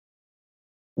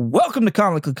Welcome to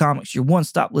Comically Comics, your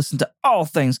one-stop listen to all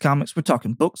things comics. We're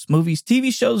talking books, movies,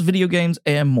 TV shows, video games,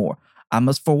 and more. I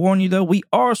must forewarn you, though, we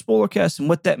are a spoilercast, and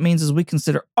what that means is we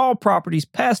consider all properties,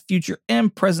 past, future,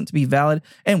 and present, to be valid,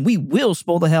 and we will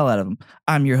spoil the hell out of them.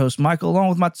 I'm your host, Michael, along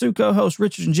with my two co-hosts,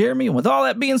 Richard and Jeremy, and with all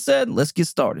that being said, let's get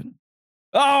started.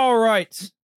 All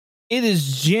right. It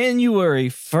is January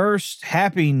 1st.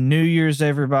 Happy New Year's,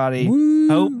 everybody.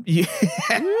 Woo.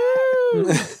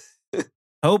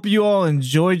 Hope you all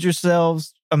enjoyed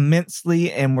yourselves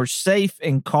immensely and were safe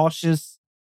and cautious.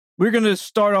 We're going to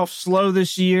start off slow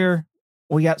this year.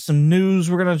 We got some news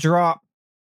we're going to drop,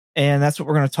 and that's what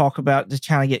we're going to talk about to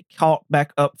kind of get caught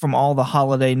back up from all the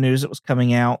holiday news that was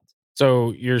coming out.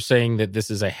 So you're saying that this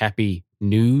is a happy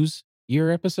news year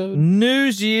episode?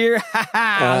 News year.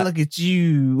 Look at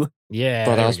you. Yeah. I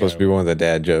thought I was supposed to be one of the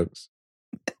dad jokes.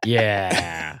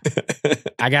 Yeah.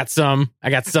 I got some.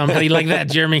 How do you like that,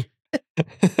 Jeremy?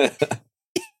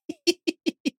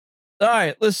 All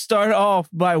right, let's start off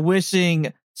by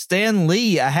wishing Stan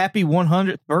Lee a happy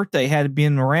 100th birthday. Had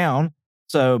been around,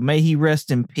 so may he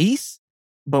rest in peace.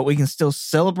 But we can still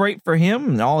celebrate for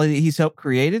him and all that he's helped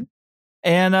created.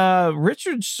 And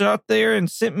Richard shot there and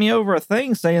sent me over a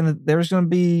thing saying that there's going to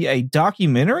be a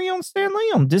documentary on Stan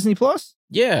Lee on Disney Plus.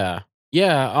 Yeah.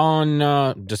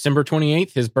 On December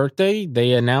 28th, his birthday,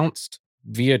 they announced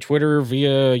via Twitter,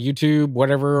 via YouTube,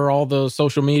 whatever, all the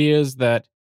social medias, that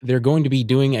they're going to be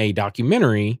doing a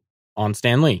documentary on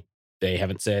Stan Lee. They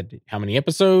haven't said how many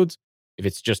episodes, if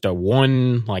it's just a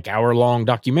one hour-long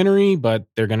documentary, but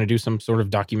they're going to do some sort of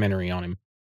documentary on him.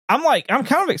 I'm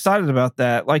kind of excited about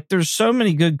that. Like, there's so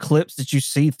many good clips that you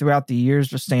see throughout the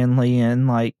years with Stan Lee,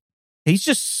 and he's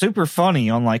just super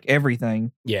funny on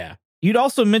everything. Yeah. You'd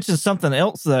also mentioned something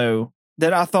else though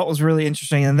that I thought was really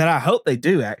interesting, and that I hope they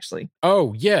do actually.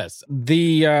 Oh yes,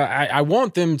 I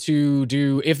want them to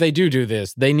do, if they do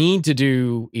this, they need to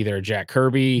do either a Jack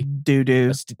Kirby do.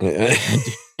 I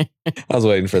was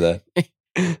waiting for that.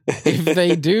 If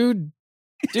they do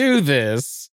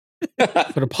this,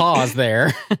 put a pause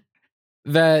there.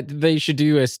 That they should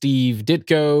do a Steve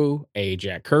Ditko, a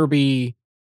Jack Kirby,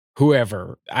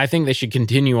 whoever. I think they should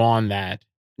continue on that,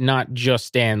 not just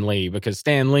Stan Lee, because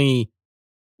Stan Lee,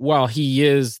 while he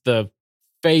is the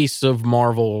face of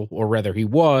Marvel, or rather he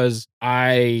was,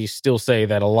 I still say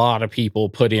that a lot of people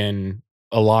put in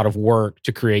a lot of work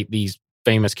to create these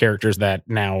famous characters that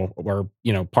now are,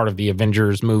 part of the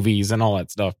Avengers movies and all that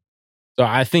stuff. So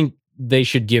I think they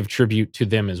should give tribute to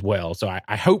them as well. So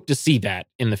I hope to see that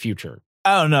in the future.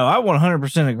 Oh no, I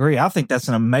 100% agree. I think that's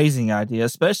an amazing idea,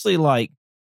 especially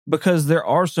because there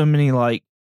are so many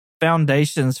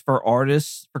foundations for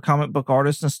artists, for comic book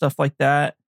artists and stuff like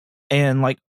that. And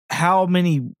how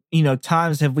many,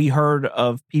 times have we heard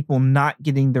of people not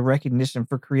getting the recognition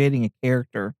for creating a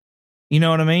character? You know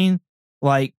what I mean?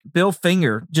 Bill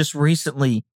Finger just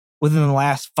recently, within the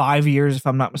last 5 years, if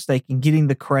I'm not mistaken, getting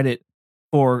the credit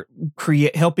for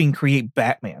helping create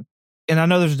Batman. And I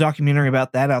know there's a documentary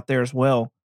about that out there as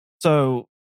well. So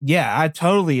yeah, I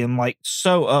totally am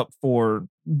so up for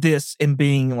this, and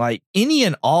being any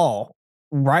and all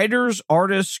writers,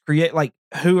 artists, create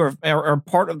who are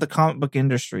part of the comic book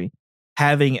industry,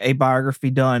 having a biography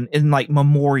done in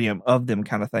memoriam of them,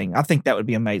 kind of thing. I think that would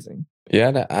be amazing.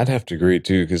 Yeah, I'd have to agree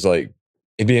too, because it'd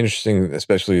be interesting,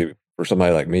 especially for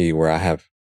somebody like me, where I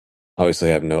obviously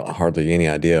have hardly any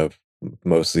idea of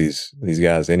most of these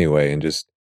guys anyway, and just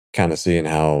kind of seeing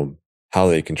how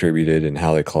they contributed and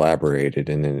how they collaborated,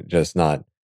 and then just not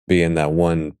being that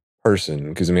one person.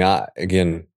 Because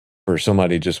again, for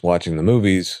somebody just watching the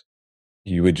movies,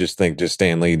 you would just think just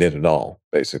Stan Lee did it all,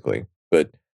 basically.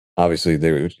 But obviously,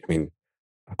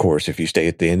 of course, if you stay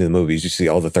at the end of the movies, you see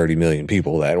all the 30 million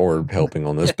people that were helping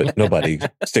on this, but nobody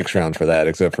sticks around for that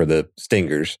except for the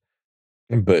stingers.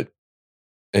 But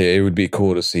it would be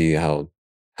cool to see how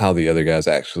the other guys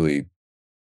actually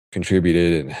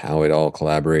contributed and how it all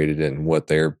collaborated and what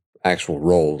their actual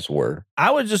roles were.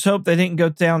 I would just hope they didn't go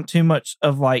down too much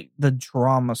of the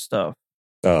drama stuff.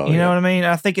 Oh, you know what I mean?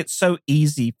 I think it's so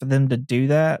easy for them to do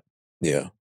that. Yeah.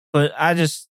 But I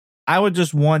would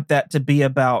just want that to be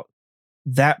about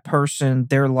that person,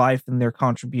 their life, and their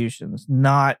contributions,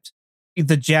 not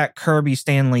the Jack Kirby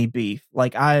Stan Lee beef.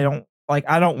 I don't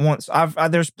want.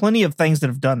 There's plenty of things that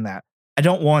have done that. I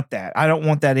don't want that. I don't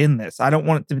want that in this. I don't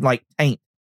want it to taint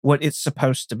what it's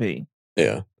supposed to be.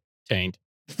 Yeah. Taint.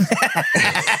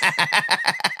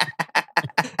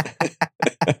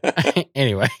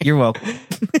 Anyway, you're welcome.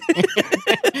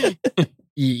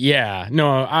 Yeah,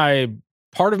 no,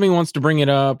 part of me wants to bring it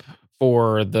up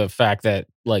for the fact that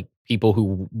people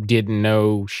who didn't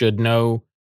know should know,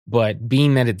 but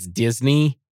being that it's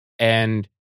Disney, and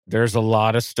There's a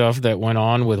lot of stuff that went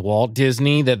on with Walt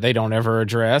Disney that they don't ever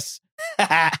address.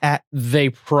 They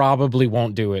probably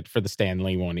won't do it for the Stan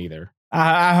Lee one either.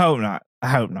 I hope not. I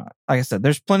hope not. Like I said,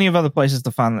 there's plenty of other places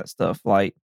to find that stuff.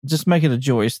 Like, just make it a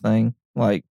joyous thing.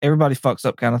 Like, everybody fucks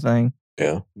up kind of thing.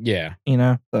 Yeah. Yeah. You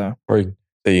know? So. Or you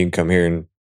can come here and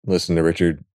listen to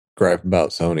Richard gripe about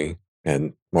Sony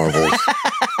and Marvel's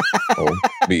whole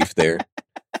beef there.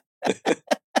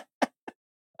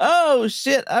 Oh,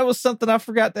 shit. That was something I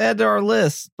forgot to add to our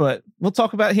list, but we'll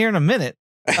talk about it here in a minute.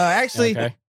 Actually,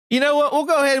 Okay. You know what? We'll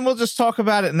go ahead and we'll just talk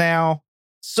about it now.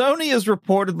 Sony has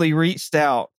reportedly reached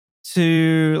out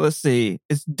to, let's see,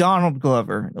 it's Donald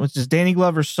Glover, which is Danny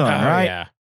Glover's son, right? Yeah.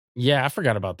 Yeah, I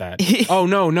forgot about that. Oh,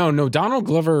 no. Donald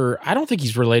Glover, I don't think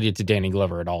he's related to Danny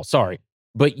Glover at all. Sorry.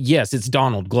 But yes, it's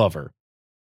Donald Glover.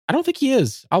 I don't think he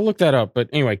is. I'll look that up. But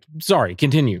anyway, sorry,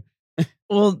 continue.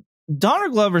 Well,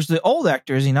 Donald Glover's the old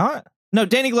actor, is he not? No,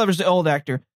 Danny Glover's the old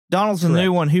actor. Donald's the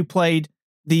new one who played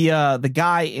the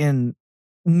guy in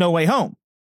No Way Home.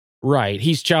 Right.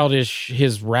 He's Childish.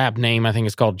 His rap name, I think,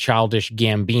 is called Childish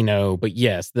Gambino. But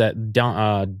yes, that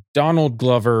Donald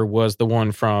Glover was the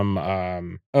one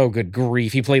from, oh, good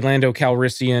grief. He played Lando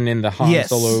Calrissian in the Han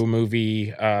Solo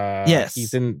movie. Yes.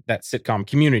 He's in that sitcom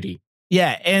Community.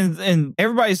 Yeah, and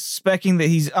everybody's suspecting that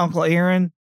he's Uncle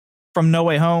Aaron from No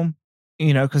Way Home.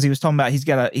 You know, because he was talking about he's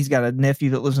got a nephew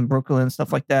that lives in Brooklyn and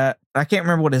stuff like that. I can't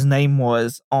remember what his name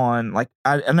was on. Like,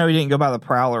 I know he didn't go by the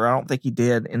Prowler. I don't think he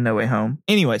did in No Way Home.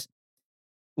 Anyways,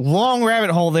 long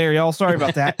rabbit hole there, y'all. Sorry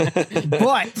about that.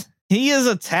 But he is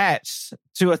attached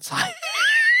to a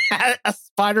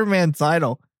Spider-Man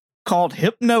title called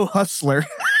Hypno Hustler.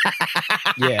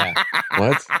 Yeah.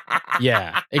 What?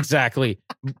 Yeah, exactly.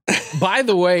 By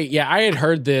the way, yeah, I had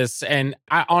heard this, and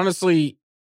I honestly,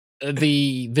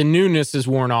 the newness is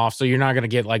worn off, so you're not going to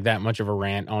get like that much of a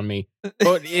rant on me.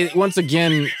 But once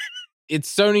again,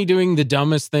 it's Sony doing the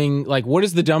dumbest thing. Like, what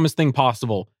is the dumbest thing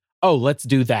possible? Oh, let's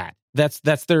do that. That's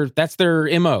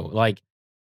their MO. Like,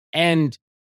 and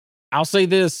I'll say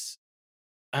this: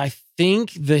 I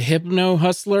think the Hypno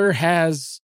Hustler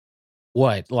has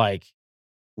what, like,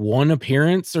 one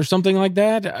appearance or something like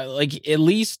that. Like, at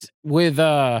least with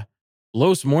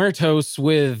Los Muertos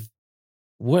with.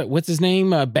 What's his name?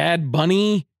 Bad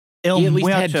Bunny. He at least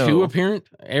had two appearance.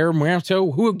 El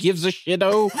Muerto. Who gives a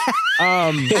shit-o?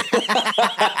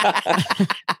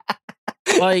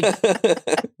 Like,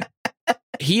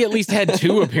 he at least had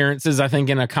two appearances, I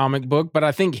think, in a comic book. But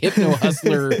I think Hypno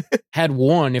Hustler had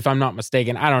one, if I'm not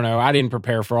mistaken. I don't know. I didn't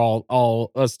prepare for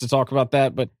all us to talk about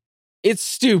that, but it's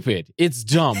stupid. It's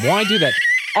dumb. Why do that?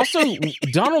 Also,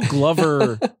 Donald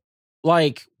Glover.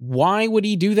 Like, why would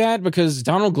he do that? Because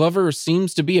Donald Glover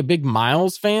seems to be a big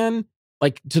Miles fan,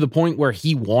 like to the point where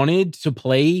he wanted to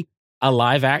play a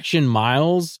live action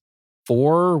Miles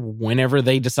for whenever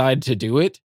they decide to do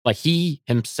it. Like, he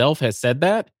himself has said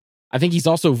that. I think he's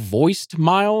also voiced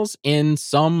Miles in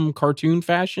some cartoon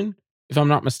fashion, if I'm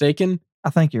not mistaken.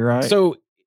 I think you're right. So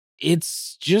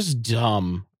it's just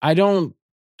dumb. I don't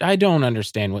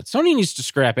understand what Sony needs to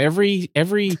scrap every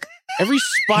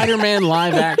Spider-Man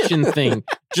live action thing.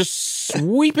 Just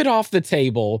sweep it off the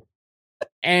table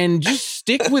and just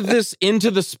stick with this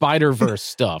Into the Spider-Verse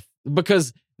stuff,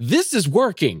 because this is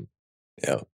working.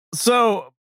 Yeah.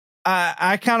 So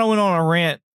I kind of went on a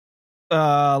rant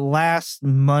last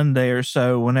Monday or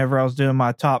so whenever I was doing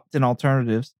my top 10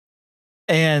 alternatives.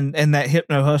 And that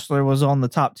Hypno Hustler was on the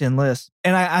top 10 list.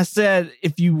 And I said,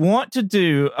 if you want to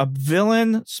do a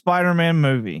villain Spider-Man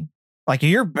movie, like,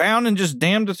 you're bound and just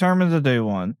damn determined to do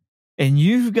one, and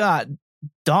you've got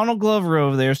Donald Glover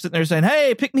over there sitting there saying,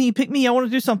 hey, pick me, I want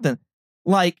to do something.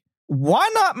 Like, why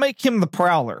not make him the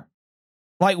Prowler?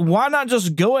 Like, why not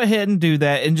just go ahead and do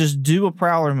that and just do a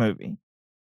Prowler movie?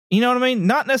 You know what I mean?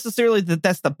 Not necessarily that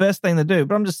that's the best thing to do,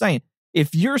 but I'm just saying,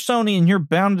 if you're Sony and you're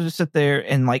bound to sit there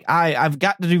and like, I've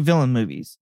got to do villain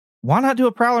movies, why not do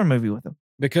a Prowler movie with him?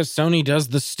 Because Sony does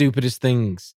the stupidest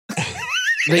things.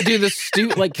 They do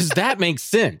the like, because that makes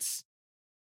sense.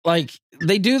 Like,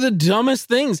 they do the dumbest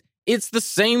things. It's the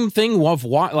same thing of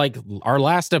what, like our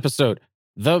last episode,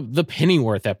 the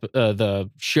Pennyworth the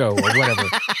show or whatever.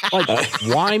 Like,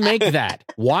 why make that?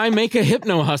 Why make a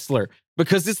Hypno Hustler?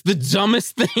 Because it's the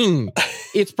dumbest thing.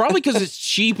 It's probably because it's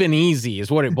cheap and easy is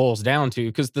what it boils down to.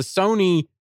 Because the Sony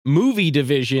movie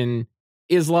division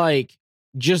is like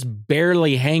just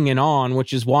barely hanging on,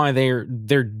 which is why they're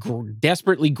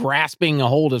desperately grasping a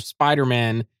hold of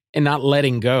Spider-Man and not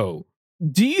letting go.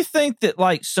 Do you think that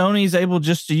like Sony's able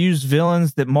just to use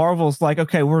villains that Marvel's like,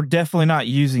 okay, we're definitely not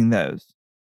using those?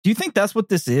 Do you think that's what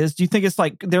this is? Do you think it's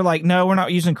like they're like, no, we're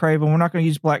not using Kraven, we're not going to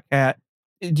use Black Cat,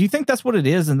 Do you think that's what it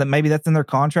is, and that maybe that's in their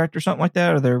contract or something like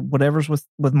that, or their whatever's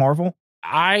with Marvel?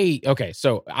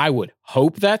 So I would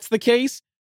hope that's the case,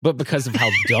 but because of how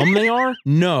dumb they are,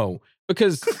 no.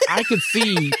 Because I could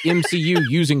see MCU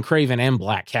using Kraven and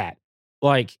Black Cat.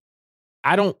 Like,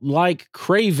 I don't like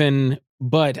Kraven,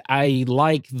 but I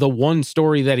like the one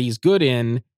story that he's good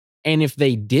in. And if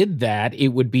they did that, it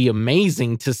would be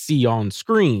amazing to see on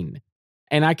screen.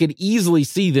 And I could easily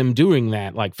see them doing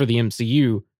that, like for the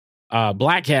MCU.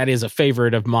 Black Cat is a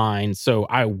favorite of mine, so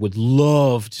I would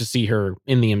love to see her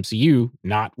in the MCU,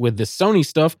 not with the Sony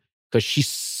stuff, because she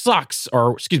sucks.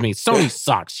 Or, excuse me, Sony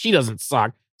sucks. She doesn't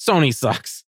suck. Sony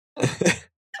sucks.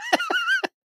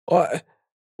 Well,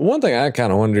 one thing I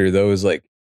kind of wonder, though, is like,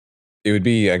 it would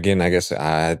be, again, I guess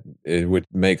it would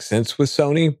make sense with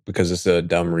Sony because it's a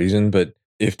dumb reason, but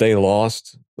if they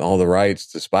lost all the rights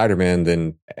to Spider-Man,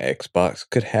 then Xbox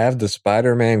could have the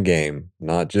Spider-Man game,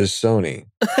 not just Sony.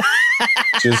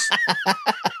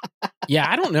 Yeah,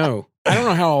 I don't know. I don't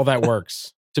know how all that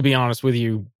works, to be honest with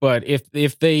you. But if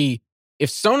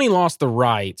Sony lost the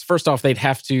rights, first off, they'd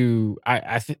have to.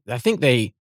 I think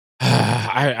they.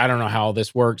 I don't know how all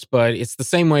this works, but it's the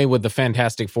same way with the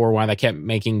Fantastic Four. Why they kept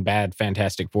making bad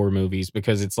Fantastic Four movies,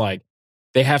 because it's like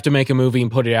they have to make a movie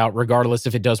and put it out regardless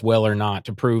if it does well or not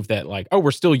to prove that, like, oh,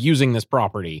 we're still using this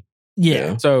property.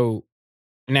 Yeah. So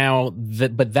now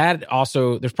but that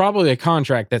also, there's probably a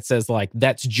contract that says like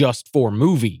that's just for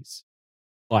movies,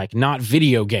 like not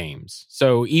video games.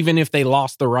 So even if they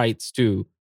lost the rights to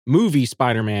movie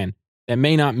Spider-Man, that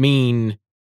may not mean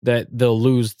that they'll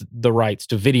lose the rights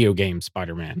to video game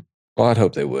Spider-Man. Well, I'd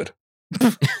hope they would.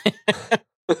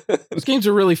 Those games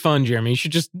are really fun, Jeremy. You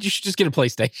should just get a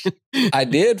PlayStation. I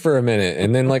did for a minute,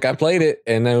 and then like I played it,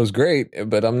 and it was great.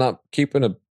 But I'm not keeping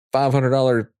a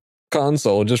 $500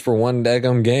 console just for one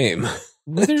daggum game.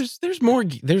 There's more.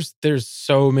 There's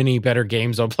so many better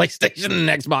games on PlayStation and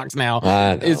Xbox now.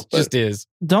 I know, it just is.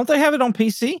 Don't they have it on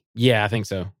PC? Yeah, I think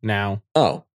so now.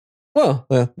 Oh, well,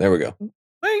 there we go.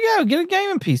 There you go. Get a game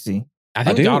in PC. I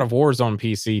think God of War is on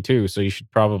PC too, so you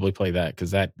should probably play that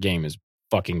because that game is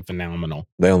fucking phenomenal.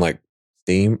 They on like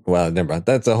Steam? Well, never mind.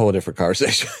 That's a whole different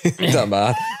conversation. Talking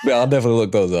about, but I'll definitely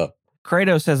look those up.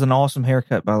 Kratos has an awesome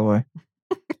haircut, by the way.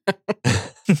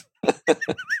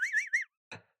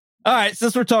 All right,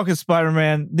 since we're talking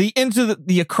Spider-Man,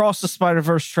 the Across the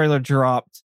Spider-Verse trailer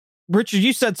dropped. Richard,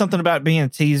 you said something about being a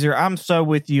teaser. I'm so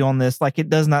with you on this. Like, it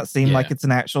does not seem like it's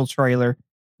an actual trailer.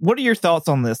 What are your thoughts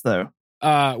on this, though?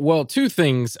 Well, two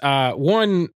things.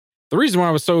 One, the reason why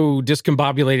I was so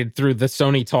discombobulated through the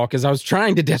Sony talk is I was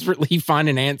trying to desperately find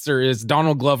an answer. Is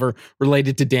Donald Glover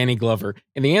related to Danny Glover?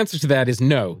 And the answer to that is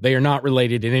no. They are not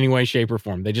related in any way, shape, or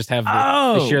form. They just have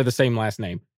they share the same last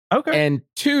name. Okay. And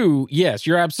two, yes,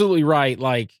 you're absolutely right.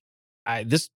 Like,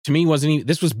 this to me wasn't even,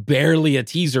 this was barely a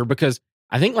teaser because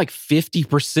I think like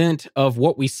 50% of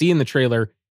what we see in the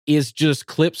trailer is just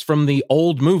clips from the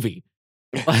old movie.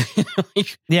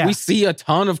 We see a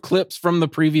ton of clips from the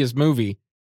previous movie.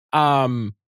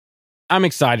 I'm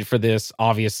excited for this,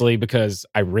 obviously, because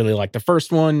I really like the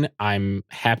first one. I'm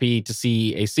happy to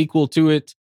see a sequel to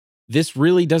it. This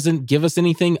really doesn't give us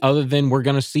anything other than we're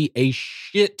going to see a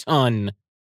shit ton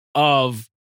of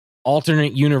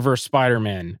alternate universe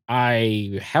Spider-Man.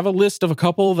 I have a list of a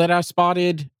couple that I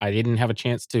spotted. I didn't have a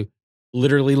chance to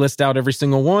literally list out every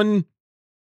single one,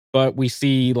 but we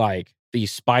see like the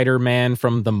Spider-Man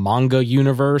from the manga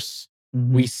universe.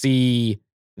 Mm-hmm. We see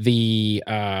the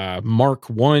Mark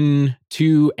 1,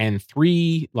 2, and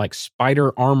 3 like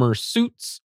spider armor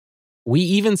suits. We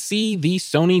even see the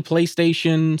Sony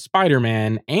PlayStation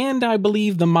Spider-Man, and I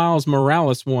believe the Miles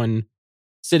Morales one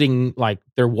sitting like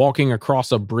they're walking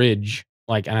across a bridge,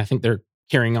 like, and I think they're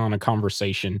carrying on a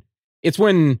conversation. It's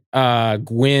when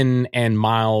Gwen and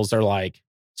Miles are like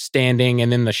standing,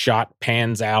 and then the shot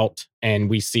pans out, and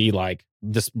we see like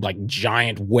this like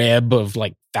giant web of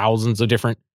like thousands of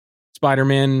different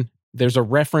Spider-Man. There's a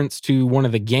reference to one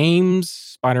of the games.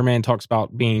 Spider-Man talks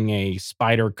about being a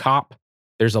spider cop.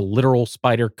 There's a literal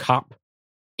spider cop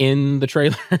in the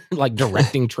trailer, like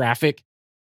directing traffic.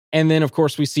 And then, of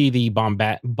course, we see the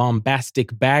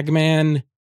bombastic Bagman.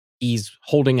 He's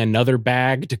holding another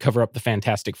bag to cover up the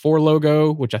Fantastic Four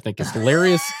logo, which I think is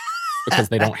hilarious because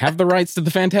they don't have the rights to the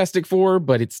Fantastic Four,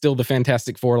 but it's still the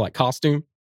Fantastic Four like costume.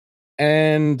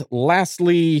 And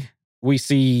lastly, we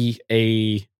see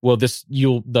the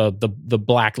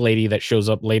black lady that shows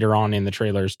up later on in the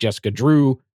trailers, Jessica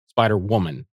Drew,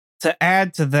 Spider-Woman. To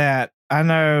add to that, I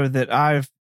know that I've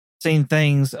seen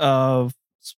things of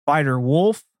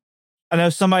Spider-Wolf. I know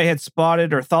somebody had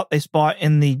spotted or thought they spot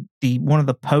in the one of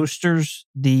the posters,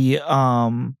 the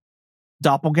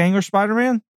doppelganger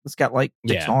Spider-Man. It's got like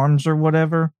 6 Yeah. arms or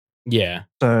whatever. Yeah.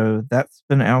 So that's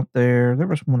been out there. There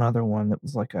was one other one that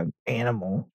was like an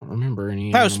animal. I don't remember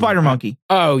any. Oh, Spider Monkey.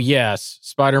 Oh, yes.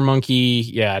 Spider Monkey.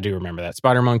 Yeah, I do remember that.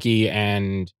 Spider Monkey,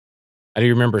 and I do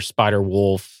remember Spider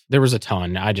Wolf. There was a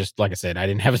ton. I just, like I said, I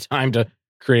didn't have time to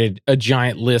create a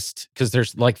giant list because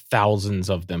there's like thousands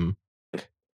of them.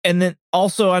 And then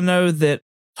also I know that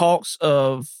talks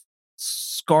of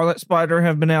Scarlet Spider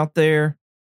have been out there.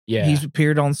 Yeah. He's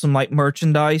appeared on some like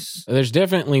merchandise. There's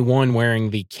definitely one wearing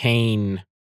the Kane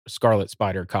Scarlet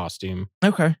Spider costume.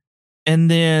 Okay. And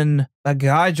then a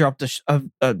guy dropped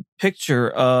a picture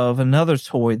of another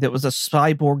toy that was a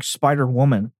cyborg Spider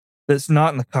Woman that's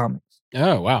not in the comics.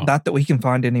 Oh, wow. Not that we can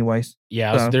find anyways.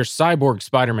 Yeah, So- there's Cyborg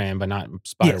Spider-Man, but not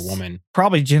Spider-Woman.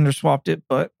 Probably gender swapped it,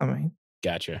 but I mean.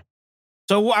 Gotcha.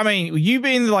 So, I mean, you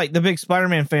being like the big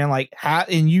Spider-Man fan, like, how,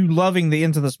 and you loving the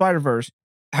Into the Spider-Verse,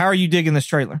 how are you digging this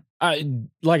trailer?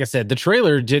 Like I said, the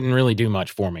trailer didn't really do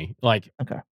much for me. Like,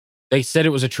 Okay. They said it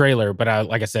was a trailer, but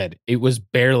like I said, it was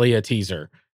barely a teaser.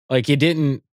 Like, it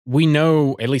didn't. We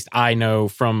know, at least I know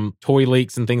from toy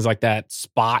leaks and things like that,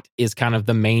 Spot is kind of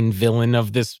the main villain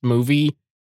of this movie.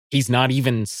 He's not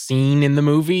even seen in the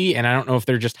movie, and I don't know if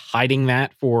they're just hiding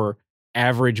that for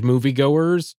average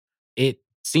moviegoers. It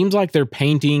seems like they're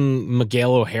painting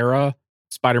Miguel O'Hara,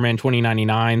 Spider-Man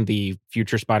 2099, the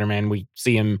future Spider-Man. We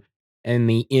see him in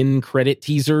the end credit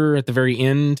teaser at the very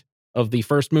end of the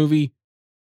first movie.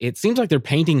 It seems like they're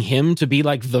painting him to be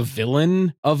like the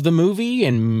villain of the movie,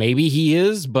 and maybe he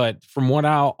is, but from what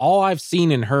all I've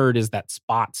seen and heard is that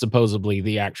Spot supposedly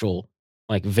the actual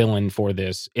like villain for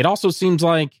this. It also seems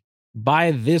like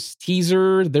by this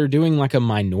teaser, they're doing like a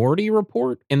Minority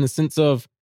Report in the sense of,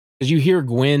 because you hear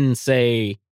Gwen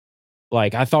say,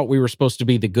 like, I thought we were supposed to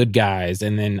be the good guys.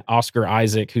 And then Oscar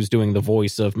Isaac, who's doing the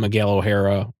voice of Miguel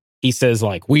O'Hara, he says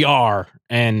like, we are.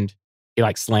 And he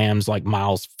like slams like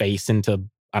Miles' face into,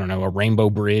 I don't know, a rainbow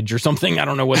bridge or something. I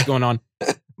don't know what's going on.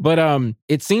 But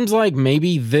it seems like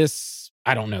maybe this,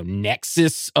 I don't know,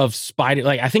 nexus of Spider,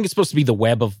 like I think it's supposed to be the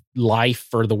web of life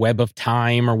or the web of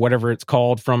time or whatever it's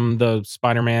called from the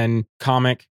Spider-Man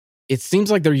comic. It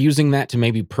seems like they're using that to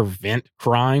maybe prevent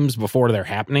crimes before they're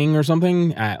happening or something.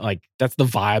 Like that's the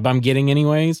vibe I'm getting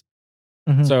anyways.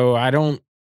 Mhm. So I don't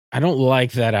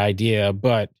like that idea,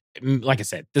 but like I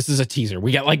said, this is a teaser.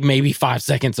 We got like maybe 5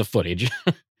 seconds of footage.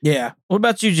 Yeah. What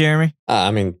about you, Jeremy?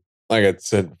 I mean, like I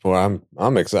said before,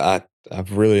 I'm excited.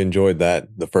 I've really enjoyed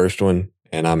the first one,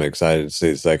 and I'm excited to see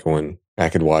the second one. I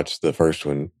could watch the first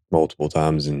one multiple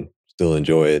times and still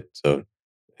enjoy it. So,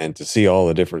 and to see all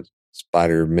the different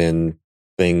Spider-Man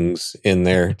things in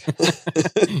there,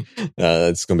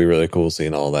 it's gonna be really cool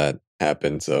seeing all that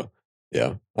happen. So,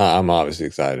 yeah, I'm obviously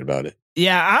excited about it.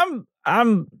 Yeah,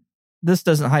 I'm. This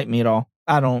doesn't hype me at all.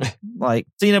 I don't like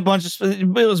seeing a bunch of. It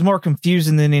was more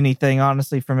confusing than anything,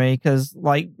 honestly, for me. Because,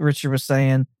 like Richard was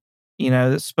saying, you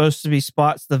know, it's supposed to be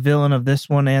Spot's the villain of this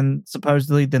one and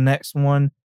supposedly the next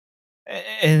one,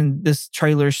 and this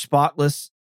trailer's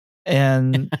spotless.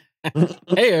 And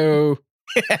Heyo.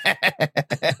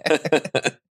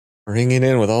 Ringing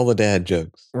in with all the dad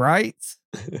jokes, right?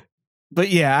 But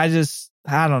yeah, I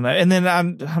don't know. And then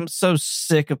I'm so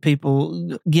sick of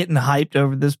people getting hyped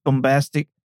over this bombastic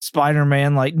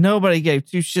Spider-Man. Like nobody gave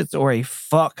two shits or a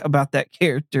fuck about that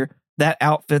character, that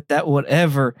outfit, that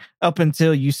whatever, up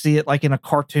until you see it like in a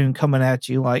cartoon coming at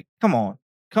you. Like, come on.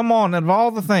 Out of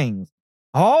all the things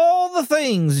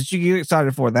that you get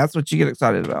excited for, that's what you get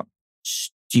excited about.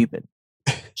 Stupid.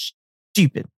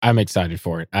 I'm excited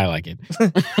for it. I like it.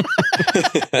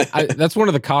 That's one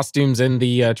of the costumes in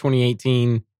the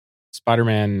 2018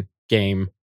 Spider-Man game,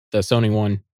 the Sony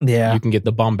one. Yeah. You can get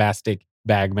the bombastic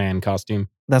Bagman costume.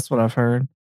 That's what I've heard.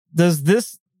 Does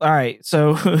this... All right,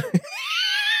 so...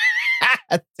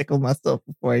 I tickled myself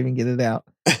before I even get it out.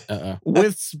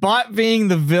 With Spot being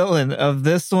the villain of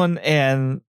this one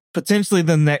and potentially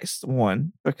the next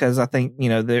one, because I think, you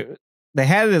know, they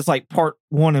had it as like part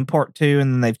 1 and part 2,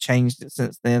 and then they've changed it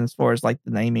since then as far as like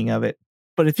the naming of it.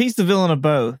 But if he's the villain of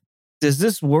both, does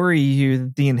this worry you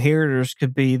that the Inheritors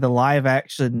could be the live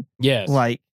action? Yes.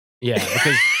 Like, yeah,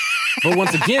 because, but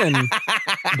once again,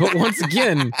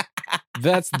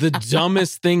 that's the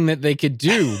dumbest thing that they could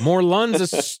do. Morlun's a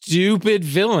stupid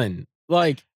villain.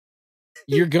 Like,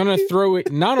 you're gonna throw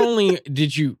it. Not only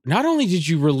did you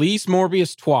release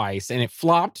Morbius twice and it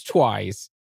flopped twice,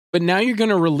 but now you're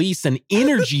gonna release an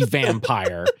energy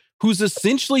vampire who's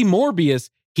essentially Morbius.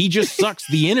 He just sucks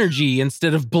the energy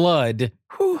instead of blood.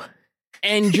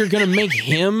 And you're gonna make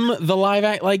him the live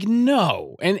act? Like,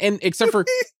 no. And except for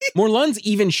Morlun's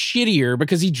even shittier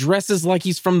because he dresses like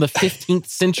he's from the 15th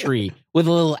century with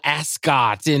a little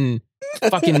ascot and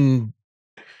fucking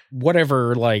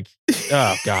whatever, like,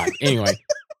 oh God. Anyway,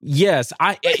 yes,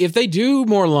 if they do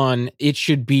Morlun, it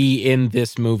should be in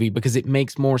this movie because it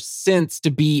makes more sense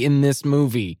to be in this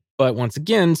movie. But once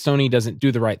again, Sony doesn't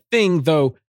do the right thing,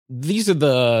 though. These are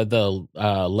the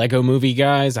Lego movie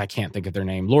guys. I can't think of their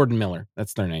name. Lord and Miller.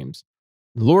 That's their names.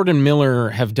 Lord and Miller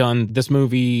have done this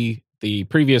movie, the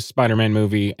previous Spider-Man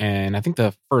movie, and I think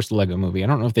the first Lego movie. I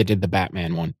don't know if they did the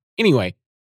Batman one. Anyway,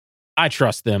 I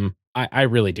trust them. I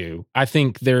really do. I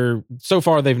think so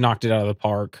far they've knocked it out of the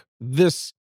park.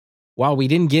 While we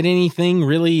didn't get anything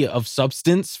really of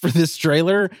substance for this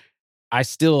trailer, I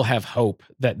still have hope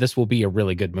that this will be a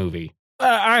really good movie.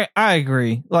 I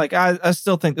agree. Like, I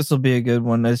still think this will be a good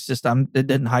one. It's just, it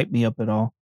didn't hype me up at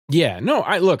all. Yeah, no,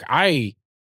 I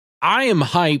am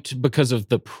hyped because of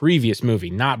the previous movie,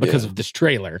 not because of this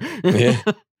trailer. Yeah.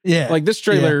 Yeah. Like, this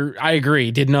trailer, I agree,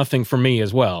 did nothing for me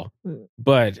as well.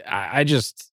 But I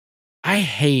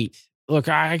hate, look,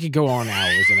 I could go on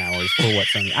hours and hours for what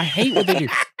Sony, I hate what they do.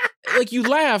 Like, you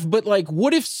laugh, but like,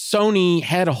 what if Sony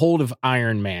had a hold of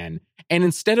Iron Man and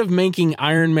instead of making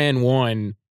Iron Man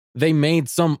 1, they made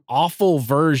some awful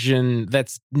version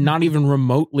that's not even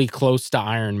remotely close to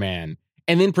Iron Man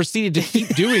and then proceeded to keep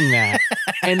doing that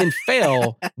and then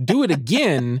fail, do it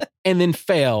again and then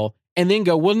fail and then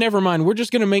go, well, never mind. We're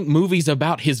just going to make movies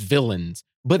about his villains,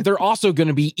 but they're also going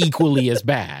to be equally as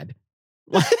bad.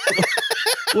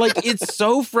 Like, it's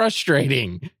so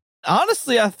frustrating.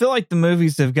 Honestly, I feel like the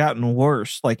movies have gotten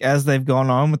worse, like, as they've gone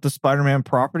on with the Spider-Man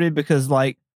property, because,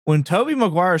 like, when Tobey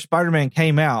Maguire's Spider-Man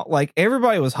came out, like,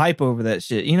 everybody was hype over that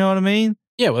shit. You know what I mean?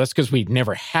 Yeah, well, that's because we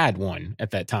never had one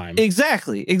at that time.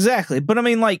 Exactly. But I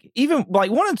mean, like, even like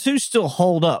 1 and 2 still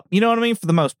hold up. You know what I mean? For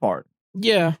the most part.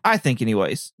 Yeah. I think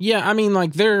anyways. Yeah, I mean,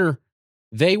 like,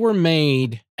 they were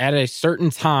made at a certain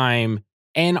time,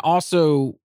 and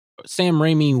also Sam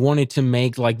Raimi wanted to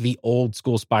make, like, the old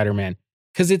school Spider-Man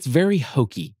because it's very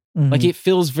hokey. Like, it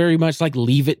feels very much like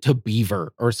Leave It to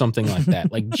Beaver or something like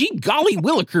that. Like, gee golly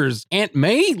willikers, Aunt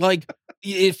May. Like,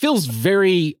 it feels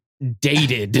very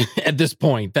dated at this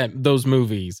point, those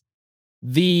movies.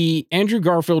 The Andrew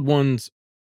Garfield ones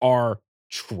are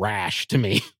trash to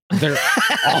me. They're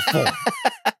awful.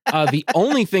 The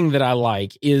only thing that I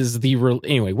like is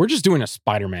anyway, we're just doing a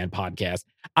Spider-Man podcast.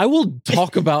 I will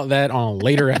talk about that on a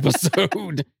later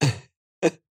episode.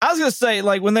 I was going to say,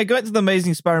 like, when they got to the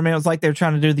Amazing Spider-Man, it was like they were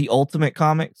trying to do the Ultimate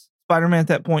Comics Spider-Man at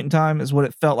that point in time, is what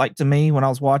it felt like to me when I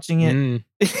was watching it.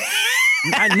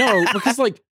 I know, because,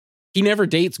 like, he never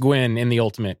dates Gwen in the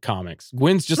Ultimate Comics.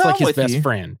 Gwen's just like his best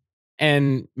friend.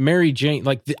 And Mary Jane,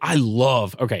 like,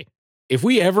 okay, if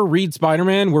we ever read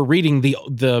Spider-Man, we're reading the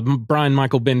Brian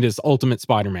Michael Bendis Ultimate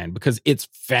Spider-Man because it's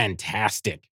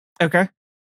fantastic. Okay.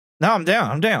 No, I'm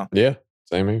down. Yeah.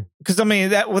 Same here. Because, I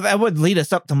mean, that would lead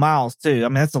us up to Miles, too. I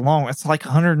mean, it's like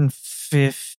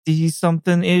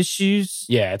 150-something issues.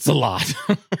 Yeah, it's a lot.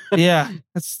 Yeah,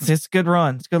 it's a good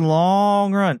run. It's a good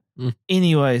long run.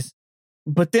 Anyways,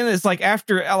 but then it's like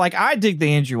after, like, I dig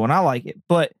the Andrew one. I like it.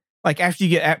 But, like, after you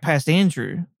get past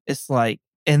Andrew, it's like,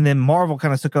 and then Marvel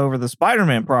kind of took over the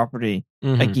Spider-Man property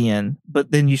again.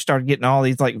 But then you started getting all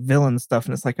these, like, villain stuff.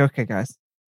 And it's like, okay, guys.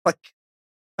 Like,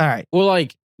 all right. Well,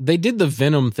 like, they did the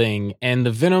Venom thing, and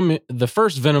the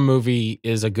first Venom movie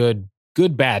is a good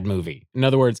bad movie. In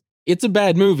other words, it's a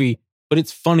bad movie, but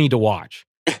it's funny to watch.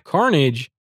 Carnage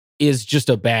is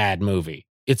just a bad movie.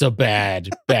 It's a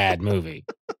bad movie.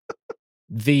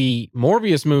 The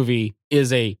Morbius movie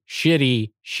is a shitty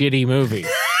movie.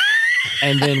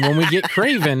 And then when we get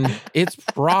Kraven, it's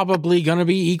probably going to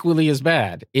be equally as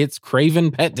bad. It's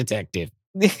Kraven Pet Detective.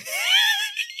 I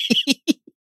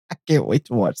can't wait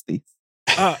to watch these.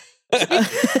 Well,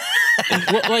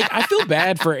 like, I feel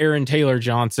bad for Aaron Taylor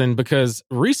Johnson because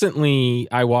recently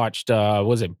I watched,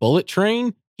 was it Bullet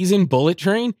Train? He's in Bullet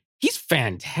Train. He's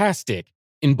fantastic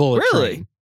in Bullet Train.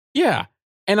 Yeah.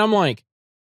 And I'm like,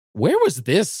 where was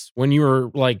this when you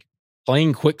were, like,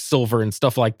 playing Quicksilver and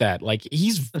stuff like that? Like,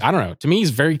 I don't know. To me,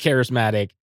 he's very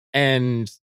charismatic.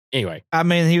 And anyway. I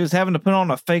mean, he was having to put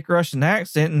on a fake Russian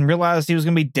accent and realized he was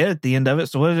going to be dead at the end of it.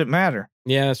 So what did it matter?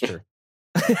 Yeah, that's true.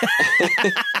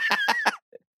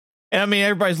 And I mean,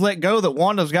 everybody's let go that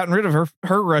Wanda's gotten rid of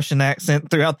her Russian accent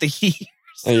throughout the years.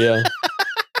 Yeah.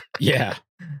 Yeah.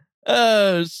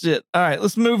 Oh, shit. All right,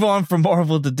 let's move on from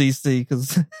Marvel to DC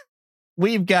because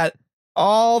we've got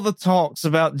all the talks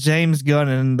about James Gunn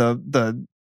and the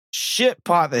shit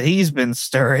pot that he's been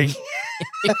stirring.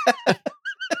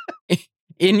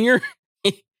 In your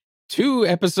 2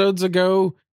 episodes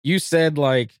ago, you said,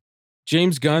 like,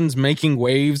 James Gunn's making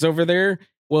waves over there.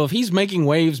 well, if he's making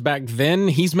waves back then,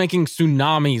 he's making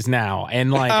tsunamis now.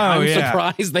 And like, I'm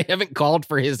surprised they haven't called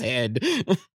for his head.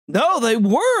 No, they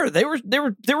were.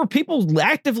 There were people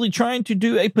actively trying to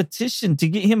do a petition to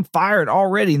get him fired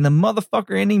already, and the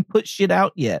motherfucker ain't even put shit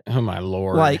out yet. Oh my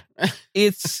Lord. Like,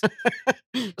 it's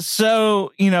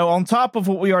so, on top of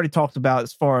what we already talked about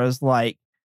as far as like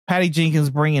Patty Jenkins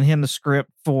bringing him the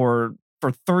script for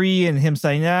 3 and him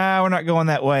saying, nah, we're not going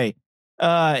that way.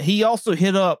 He also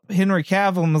hit up Henry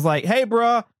Cavill and was like, hey,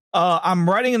 bro, I'm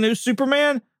writing a new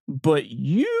Superman, but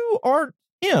you aren't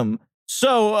him.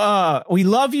 So we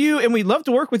love you and we'd love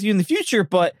to work with you in the future,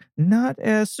 but not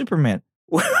as Superman.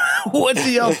 What do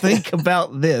y'all think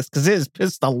about this? Because it has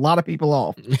pissed a lot of people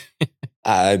off.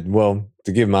 Well,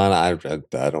 to give mine, I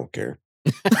don't care.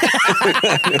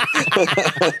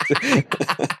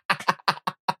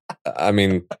 I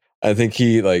mean, I think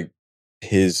he, like,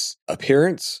 his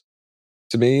appearance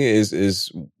to me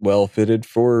is well fitted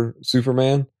for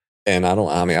Superman. And I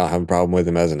don't have a problem with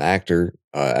him as an actor.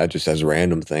 Just as a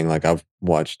random thing, like I've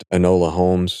watched Enola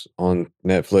Holmes on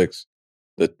Netflix.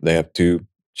 That they have 2.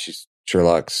 She's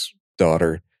Sherlock's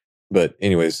daughter. But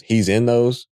anyways, he's in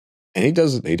those, and he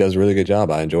does a really good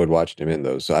job. I enjoyed watching him in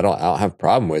those, so I don't have a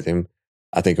problem with him.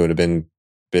 I think it would have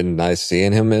been nice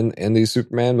seeing him in these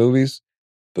Superman movies.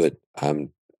 But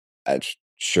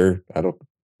sure,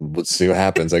 let's see what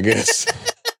happens, I guess.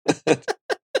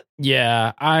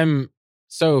 Yeah, I'm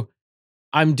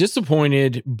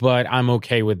disappointed, but I'm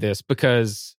okay with this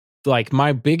because, like,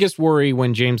 my biggest worry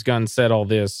when James Gunn said all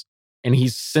this, and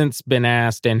he's since been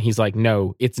asked, and he's like,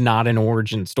 no, it's not an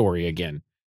origin story again.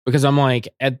 Because I'm like,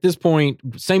 at this point,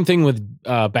 same thing with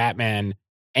Batman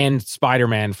and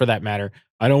Spider-Man for that matter.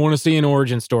 I don't want to see an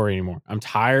origin story anymore. I'm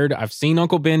tired. I've seen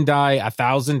Uncle Ben die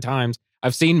 1,000 times.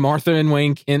 I've seen Martha and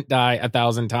Wayne Kent die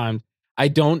 1,000 times. I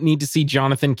don't need to see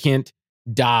Jonathan Kent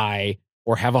die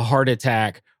or have a heart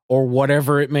attack or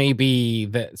whatever it may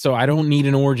be. So I don't need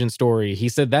an origin story. He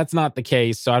said that's not the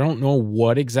case. So I don't know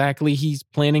what exactly he's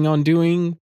planning on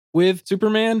doing with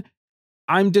Superman.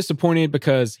 I'm disappointed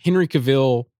because Henry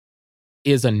Cavill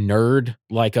is a nerd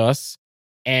like us.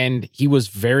 And he was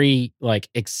very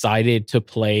excited to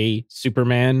play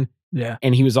Superman. Yeah.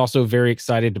 And he was also very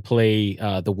excited to play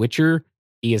The Witcher.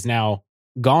 He is now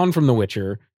gone from The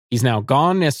Witcher. He's now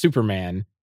gone as Superman.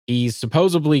 He's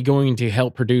supposedly going to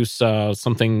help produce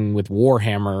something with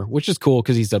Warhammer, which is cool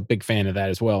because he's a big fan of that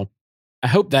as well. I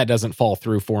hope that doesn't fall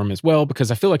through for him as well, because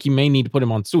I feel like you may need to put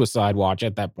him on suicide watch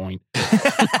at that point.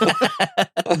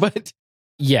 But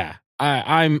yeah,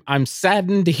 I'm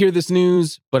saddened to hear this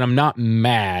news, but I'm not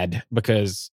mad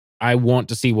because I want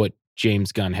to see what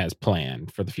James Gunn has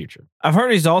planned for the future. I've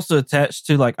heard he's also attached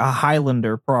to like a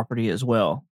Highlander property as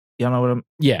well. Y'all know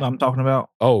what I'm talking about?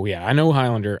 Oh, yeah. I know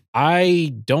Highlander.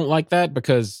 I don't like that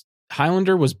because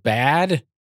Highlander was bad.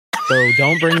 So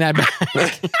don't bring that back.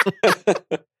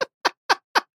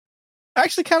 I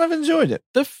actually kind of enjoyed it.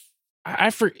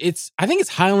 I think it's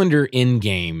Highlander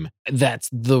Endgame. That's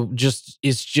it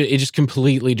just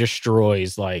completely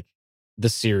destroys like the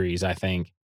series, I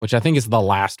think, which I think is the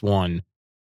last one.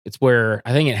 It's where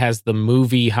I think it has the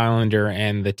movie Highlander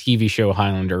and the TV show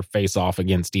Highlander face off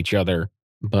against each other.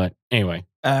 But anyway.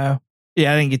 Yeah,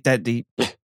 I didn't get that deep.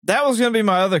 That was going to be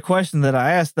my other question that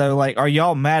I asked, though. Like, are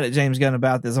y'all mad at James Gunn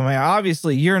about this? I mean,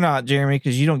 obviously you're not, Jeremy,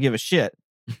 because you don't give a shit.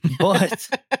 But,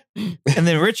 and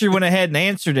then Richard went ahead and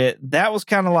answered it. That was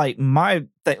kind of like my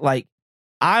thing. Like,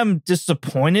 I'm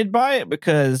disappointed by it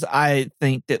because I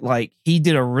think that, like, he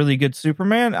did a really good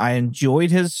Superman. I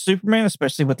enjoyed his Superman,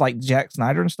 especially with, like, Zack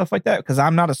Snyder and stuff like that, because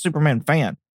I'm not a Superman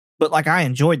fan. But, like, I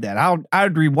enjoyed that. I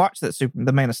would rewatch that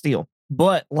The Man of Steel.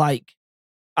 But, like,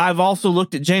 I've also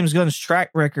looked at James Gunn's track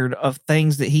record of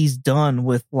things that he's done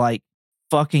with, like,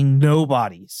 fucking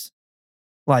nobodies.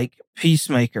 Like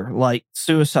Peacemaker, like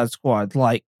Suicide Squad,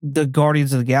 like the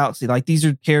Guardians of the Galaxy. Like, these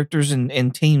are characters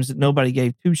and teams that nobody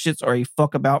gave 2 shits or a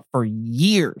fuck about for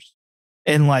years.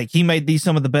 And, like, he made these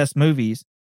some of the best movies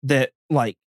that,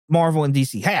 like, Marvel and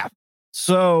DC have.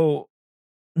 So,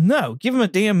 no, give him a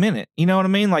damn minute. You know what I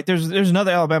mean? Like, there's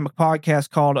another Alabama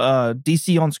podcast called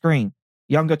DC on Screen.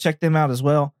 Y'all can go check them out as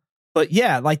well. But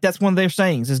yeah, like, that's one of their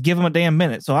sayings is give him a damn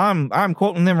minute. So I'm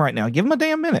quoting them right now. Give him a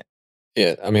damn minute.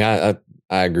 Yeah, I mean,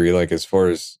 I agree. Like, as far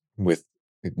as with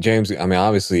James, I mean,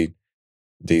 obviously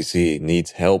DC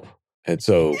needs help, and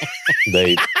so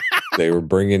they were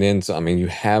bringing in. I mean, you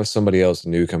have somebody else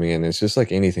new coming in. It's just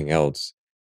like anything else.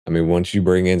 I mean, once you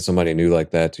bring in somebody new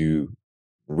like that to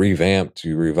revamp,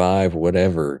 to revive,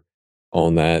 whatever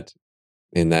on that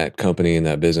in that company, in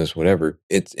that business, whatever,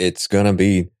 it's gonna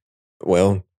be,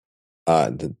 well,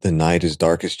 the night is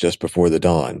darkest just before the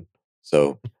dawn.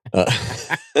 So,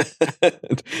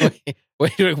 way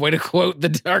to quote The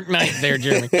Dark Knight there,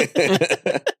 Jeremy.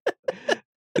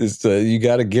 you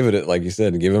got to give it, like you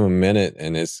said, give him a minute,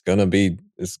 and it's gonna be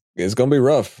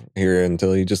rough here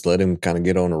until you just let him kind of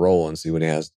get on a roll and see what he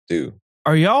has to do.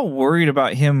 Are y'all worried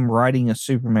about him writing a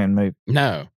Superman movie?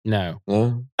 No.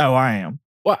 Oh, I am.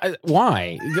 Well,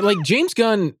 why? Like James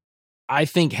Gunn, I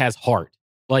think has heart.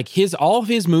 Like all of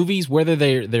his movies, whether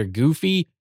they're goofy,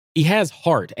 he has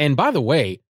heart. And by the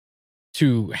way,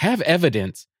 to have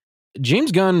evidence,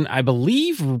 James Gunn, I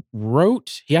believe,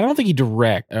 wrote. I don't think he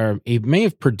direct, or he may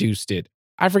have produced it.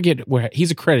 I forget where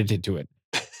he's accredited to it.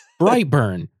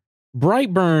 Brightburn.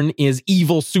 Brightburn is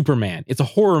evil Superman. It's a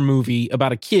horror movie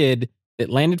about a kid that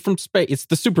landed from space. It's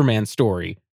the Superman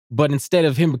story. But instead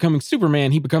of him becoming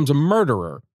Superman, he becomes a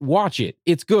murderer. Watch it.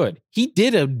 It's good. He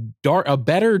did a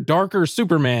better, darker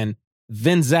Superman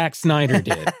than Zack Snyder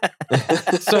did.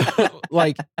 So,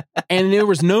 like, and there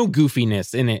was no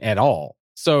goofiness in it at all.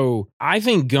 So I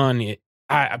think Gunn,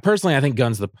 I think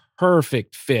Gunn's the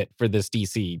perfect fit for this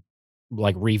DC,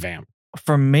 like, revamp.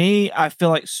 For me, I feel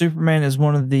like Superman is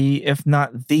one of the, if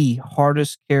not the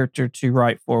hardest character to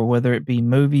write for, whether it be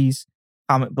movies,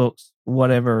 comic books,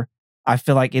 whatever. I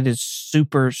feel like it is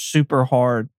super, super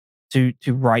hard to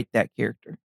write that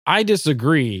character. I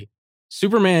disagree.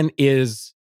 Superman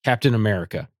is Captain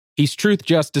America. He's truth,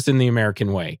 justice in the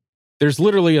American way. There's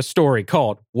literally a story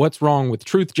called What's Wrong with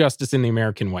Truth, Justice in the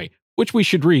American Way, which we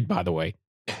should read, by the way.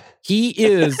 He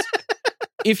is,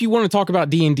 if you want to talk about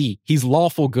D&D, he's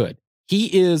lawful good.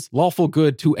 He is lawful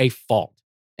good to a fault.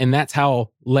 And that's how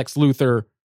Lex Luthor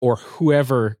or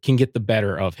whoever can get the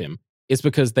better of him. It's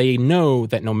because they know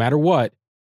that no matter what,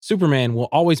 Superman will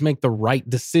always make the right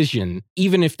decision,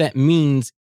 even if that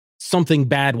means something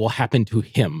bad will happen to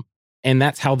him. And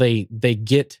that's how they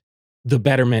get the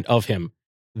betterment of him.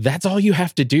 That's all you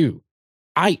have to do.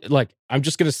 I'm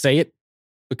just going to say it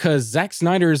because Zack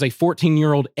Snyder is a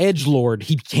 14-year-old edgelord.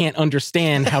 He can't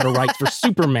understand how to write for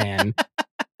Superman.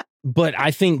 But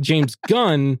I think James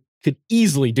Gunn could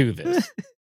easily do this.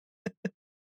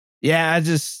 Yeah,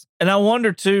 I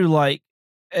wonder too, like,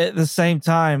 at the same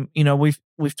time, you know,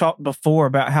 we've talked before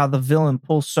about how the villain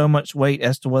pulls so much weight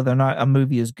as to whether or not a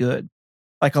movie is good.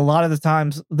 Like, a lot of the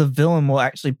times the villain will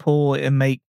actually pull and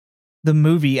make the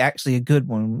movie actually a good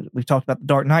one. We've talked about the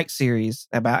Dark Knight series,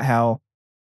 about how,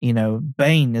 you know,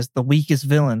 Bane is the weakest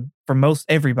villain for most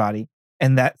everybody.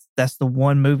 And that's the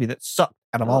one movie that sucked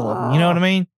out of all of them. You know what I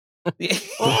mean?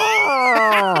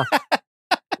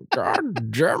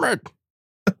 God damn it.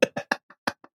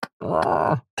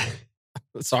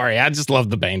 Sorry, I just love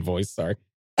the Bane voice. Sorry.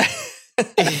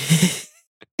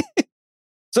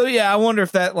 So yeah, I wonder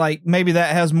if that, like, maybe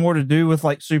that has more to do with,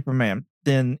 like, Superman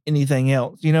than anything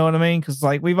else. You know what I mean? Because,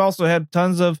 like, we've also had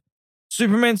tons of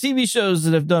Superman TV shows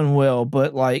that have done well,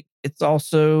 but, like, it's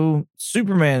also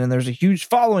Superman and there's a huge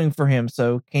following for him.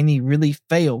 So can he really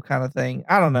fail, kind of thing?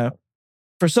 I don't know.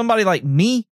 For somebody like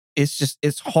me,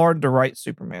 it's hard to write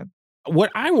Superman.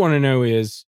 What I want to know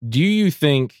is, do you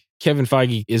think Kevin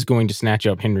Feige is going to snatch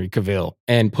up Henry Cavill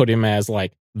and put him as,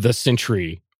 like, the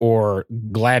Sentry or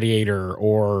Gladiator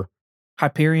or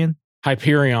Hyperion?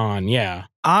 Hyperion, yeah.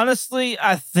 Honestly,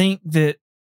 I think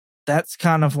that's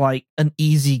kind of like an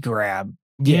easy grab.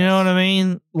 You know what I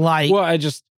mean? Like, well,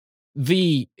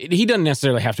 he doesn't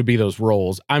necessarily have to be those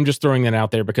roles. I'm just throwing that out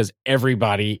there because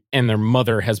everybody and their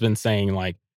mother has been saying,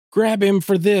 like, grab him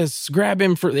for this, grab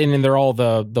him for, and then they're all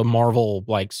the Marvel,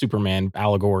 like, Superman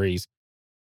allegories.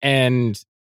 And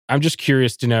I'm just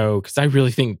curious to know, because I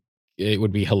really think it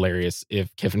would be hilarious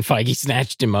if Kevin Feige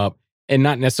snatched him up and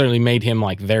not necessarily made him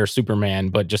like their Superman,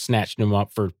 but just snatched him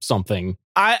up for something.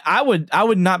 I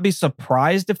would not be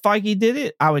surprised if Feige did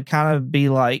it. I would kind of be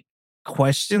like,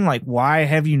 question, like, why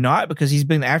have you not? Because he's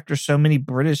been after so many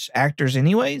British actors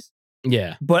anyways.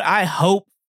 Yeah. But I hope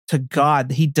to God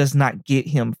that he does not get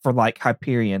him for, like,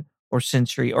 Hyperion or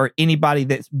Sentry or anybody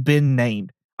that's been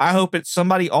named. I hope it's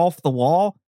somebody off the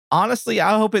wall. Honestly,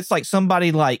 I hope it's like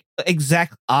somebody like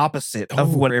exact opposite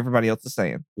of what everybody else is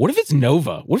saying. What if it's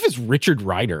Nova? What if it's Richard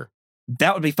Rider?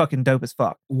 That would be fucking dope as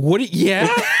fuck.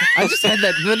 Yeah. I just had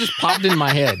that just popped in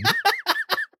my head.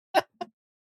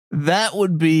 That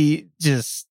would be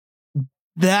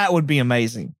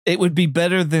amazing. It would be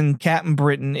better than Captain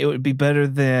Britain. It would be better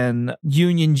than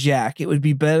Union Jack. It would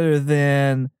be better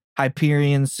than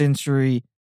Hyperion, Sentry,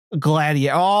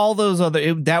 Gladiator, all those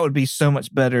other, that would be so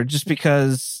much better just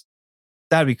because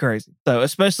that'd be crazy. So,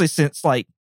 especially since, like,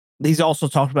 he's also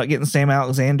talked about getting Sam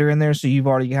Alexander in there. So you've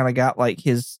already kind of got, like,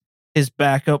 his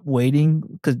backup waiting,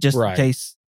 because just in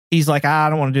case he's like, I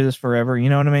don't want to do this forever. You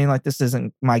know what I mean? Like, this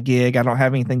isn't my gig. I don't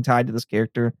have anything tied to this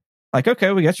character. Like,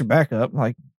 okay, we got your backup.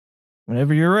 Like,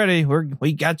 whenever you're ready,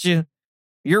 we got you.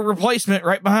 Your replacement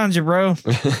right behind you, bro.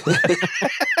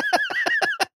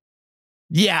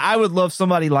 Yeah, I would love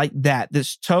somebody like that.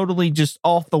 That's totally just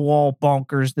off the wall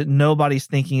bonkers that nobody's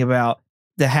thinking about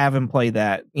to have him play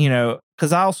that,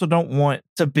 because I also don't want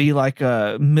to be like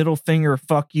a middle finger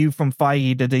fuck you from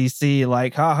Feige to DC.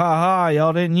 Like, ha ha ha,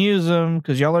 y'all didn't use him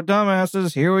because y'all are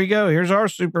dumbasses. Here we go. Here's our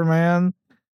Superman.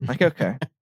 Like, okay.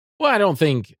 Well, I don't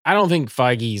think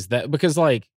Feige's that, because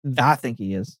like, I think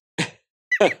he is.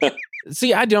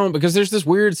 see, I don't, because there's this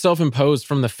weird self-imposed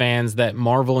from the fans that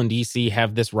Marvel and DC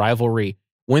have this rivalry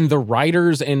when the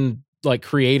writers and like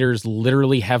creators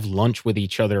literally have lunch with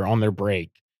each other on their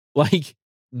break. Like,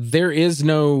 there is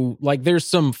no, like, there's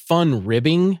some fun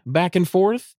ribbing back and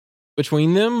forth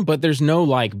between them, but there's no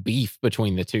like beef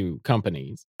between the two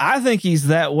companies. I think he's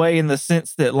that way in the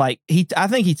sense that like I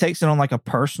think he takes it on like a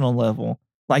personal level.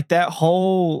 Like that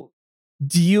whole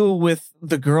deal with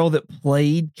the girl that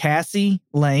played Cassie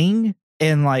Lang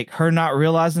and like her not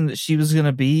realizing that she was going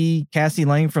to be Cassie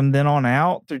Lang from then on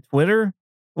out through Twitter.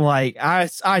 Like I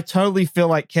totally feel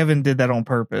like Kevin did that on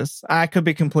purpose. I could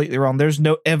be completely wrong. There's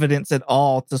no evidence at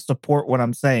all to support what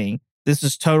I'm saying. This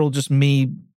is total just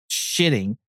me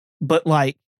shitting. But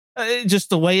like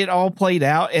just the way it all played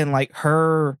out and like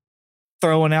her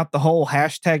throwing out the whole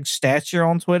hashtag stature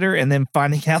on Twitter and then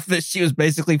finding out that she was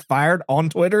basically fired on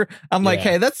Twitter. I'm like,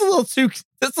 hey, that's a little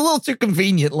too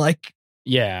convenient. Like,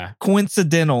 yeah,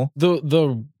 coincidental.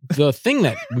 The thing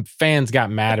that fans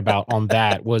got mad about on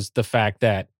that was the fact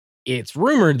that it's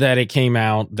rumored that it came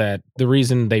out that the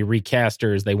reason they recast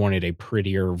her is they wanted a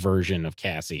prettier version of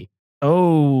Cassie.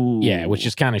 Oh, yeah, which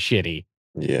is kind of shitty.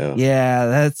 Yeah,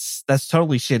 that's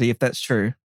totally shitty if that's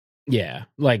true. Yeah,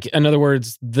 like in other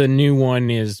words, the new one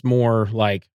is more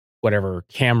like whatever,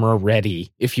 camera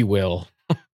ready, if you will.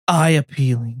 Eye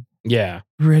appealing. Yeah,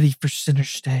 ready for center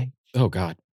stage. Oh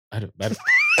God, I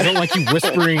don't like you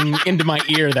whispering into my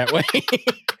ear that way.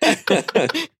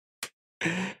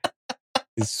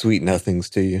 It's sweet nothings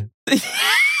to you.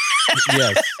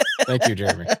 Yes, thank you,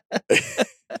 Jeremy.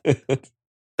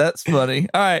 That's funny.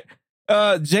 All right.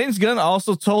 James Gunn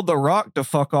also told The Rock to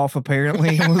fuck off,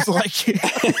 apparently, and was like,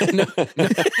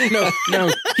 No.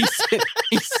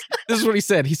 This is what he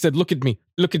said. He said, look at me.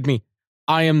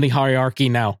 I am the hierarchy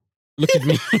now. Look at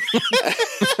me.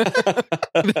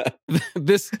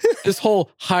 This whole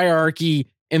hierarchy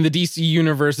in the DC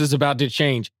universe is about to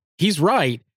change. He's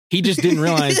right. He just didn't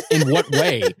realize in what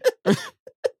way.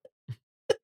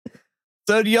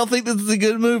 So do y'all think this is a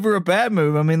good move or a bad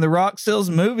move? I mean, The Rock sells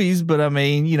movies, but I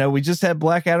mean, we just had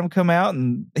Black Adam come out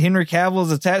and Henry Cavill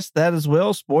is attached to that as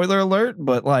well. Spoiler alert.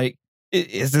 But like,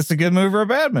 is this a good move or a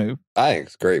bad move? I think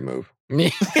it's a great move.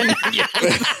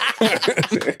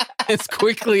 As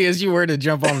quickly as you were to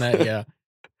jump on that, yeah.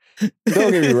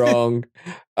 Don't get me wrong.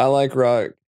 I like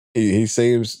Rock. He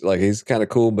seems like he's kind of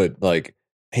cool, but like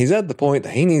he's at the point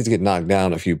that he needs to get knocked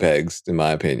down a few pegs, in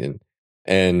my opinion.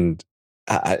 And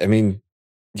I mean,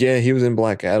 yeah, he was in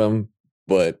Black Adam,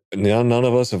 but none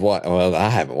of us have watched. Well, I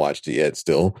haven't watched it yet.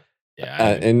 Still, yeah,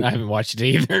 I haven't watched it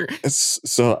either.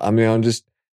 So I mean,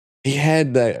 he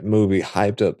had that movie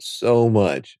hyped up so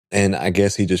much, and I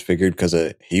guess he just figured because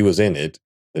he was in it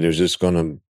that it was just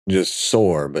gonna just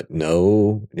soar, but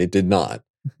no, it did not.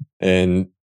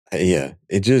 And yeah,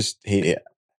 it just he's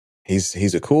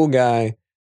a cool guy.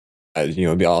 It'd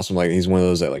be awesome. Like he's one of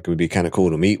those that like would be kind of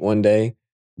cool to meet one day,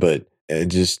 but. I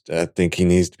think he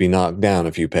needs to be knocked down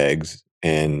a few pegs,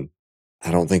 and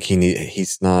I don't think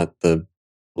he's not the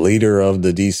leader of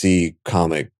the DC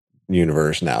comic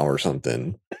universe now or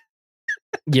something.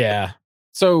 Yeah.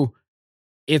 So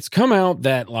it's come out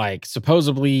that like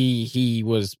supposedly he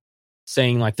was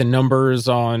saying like the numbers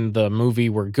on the movie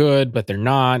were good, but they're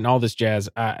not, and all this jazz.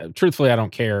 Truthfully, I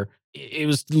don't care. It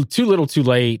was too little too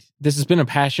late. This has been a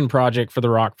passion project for The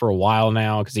Rock for a while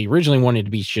now because he originally wanted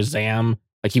to be Shazam.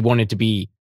 Like he wanted to be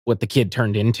what the kid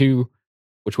turned into,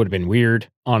 which would have been weird,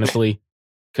 honestly,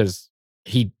 because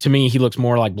to me, he looks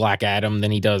more like Black Adam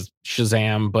than he does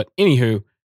Shazam. But anywho,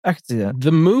 I can see that.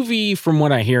 The movie, from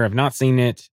what I hear, I've not seen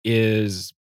it,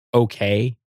 is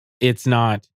okay. It's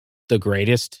not the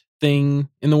greatest thing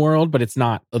in the world, but it's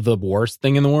not the worst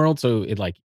thing in the world. So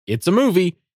it's a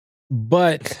movie.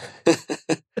 But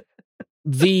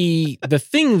the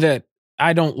thing that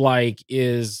I don't like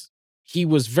is he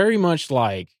was very much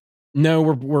like, no,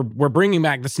 we're bringing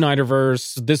back the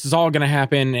Snyderverse. This is all going to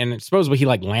happen. And supposedly he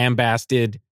like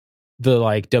lambasted the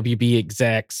like WB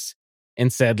execs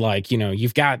and said like,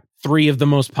 you've got 3 of the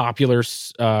most popular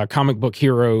comic book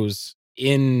heroes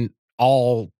in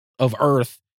all of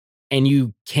Earth, and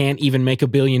you can't even make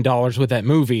 $1 billion with that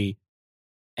movie.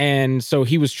 And so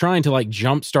he was trying to like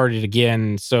jumpstart it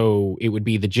again. So it would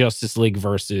be the Justice League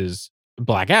versus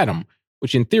Black Adam,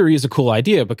 which in theory is a cool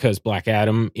idea because Black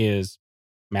Adam is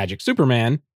magic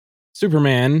Superman.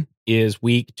 Superman is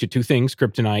weak to two things,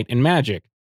 kryptonite and magic.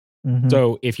 Mhm.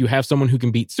 So if you have someone who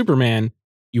can beat Superman,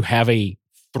 you have a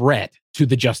threat to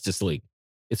the Justice League.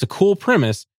 It's a cool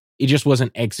premise. It just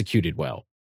wasn't executed well.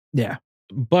 Yeah.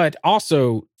 But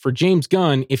also for James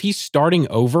Gunn, if he's starting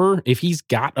over, if he's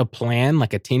got a plan,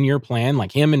 like a 10-year plan,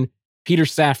 like him and Peter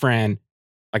Safran,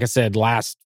 like I said,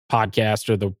 last podcast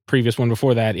or the previous one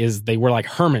before that, is they were like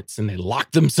hermits and they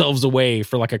locked themselves away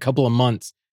for like a couple of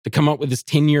months to come up with this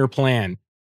 10-year plan.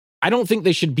 I don't think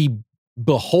they should be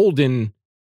beholden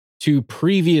to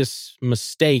previous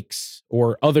mistakes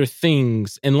or other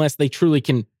things unless they truly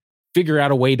can figure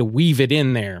out a way to weave it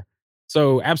in there.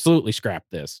 So absolutely scrap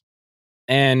this.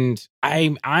 And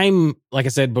I'm like I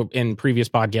said in previous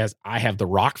podcasts, I have the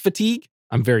Rock fatigue.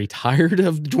 I'm very tired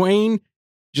of Dwayne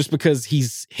just because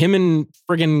him and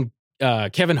friggin'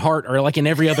 Kevin Hart are like in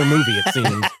every other movie, it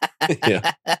seems.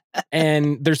 Yeah.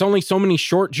 And there's only so many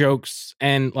short jokes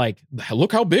and like,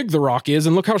 look how big The Rock is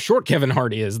and look how short Kevin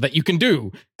Hart is that you can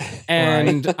do.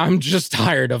 And I'm just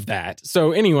tired of that.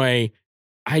 So anyway,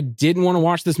 I didn't want to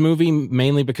watch this movie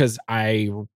mainly because I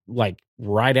like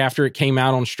right after it came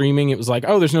out on streaming, it was like,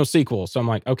 oh, there's no sequel. So I'm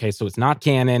like, okay, so it's not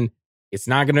canon. It's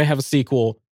not going to have a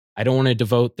sequel. I don't want to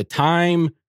devote the time,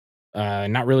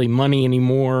 not really money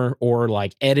anymore, or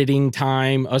like editing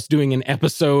time, us doing an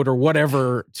episode or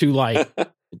whatever to like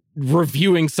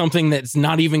reviewing something that's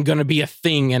not even going to be a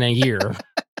thing in a year.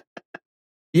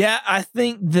 Yeah, I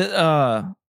think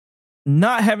that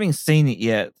not having seen it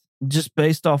yet, just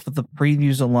based off of the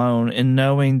previews alone and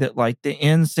knowing that like the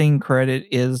end scene credit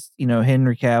is,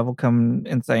 Henry Cavill coming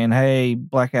and saying, hey,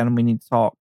 Black Adam, we need to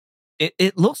talk.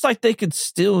 It looks like they could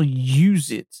still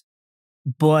use it,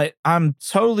 but I'm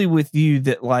totally with you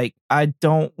that like, I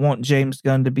don't want James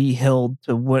Gunn to be held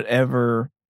to whatever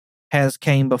has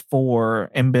came before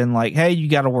and been like, hey, you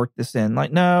got to work this in.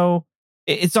 Like, no,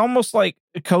 it's almost like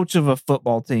a coach of a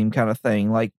football team kind of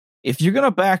thing. Like, if you're going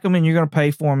to back him and you're going to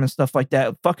pay for him and stuff like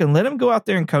that, fucking let him go out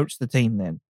there and coach the team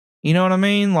then. You know what I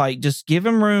mean? Like, just give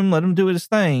him room, let him do his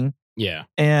thing. Yeah.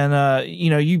 And,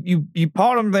 you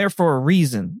brought him there for a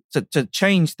reason to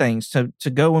change things, to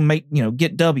go and make,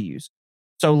 get W's.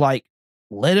 So, like,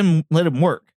 let him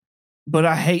work. But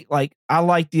I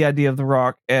like the idea of The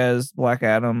Rock as Black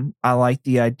Adam. I like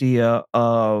the idea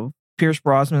of Pierce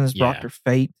Brosnan as Dr.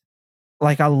 Fate.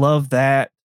 Like, I love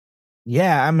that.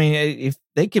 Yeah, I mean, if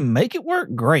they can make it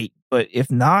work, great. But if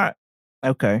not,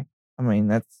 okay. I mean,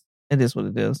 it is what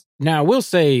it is. Now, I will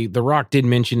say The Rock did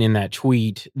mention in that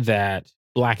tweet that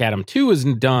Black Adam 2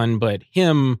 isn't done, but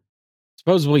him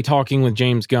supposedly talking with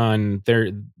James Gunn,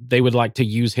 they would like to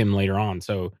use him later on.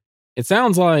 So it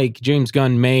sounds like James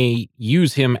Gunn may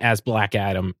use him as Black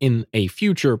Adam in a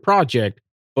future project,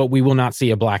 but we will not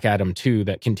see a Black Adam 2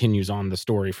 that continues on the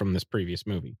story from this previous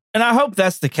movie. And I hope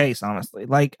that's the case, honestly.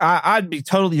 Like, I'd be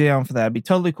totally down for that. I'd be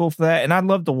totally cool for that. And I'd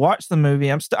love to watch the movie.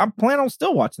 I'm planning on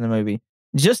still watching the movie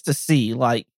just to see,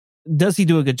 like, does he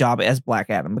do a good job as Black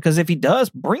Adam? Because if he does,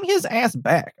 bring his ass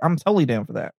back. I'm totally down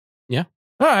for that. Yeah.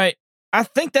 All right. I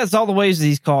think that's all the ways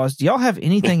these caused. Do y'all have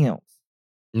anything else?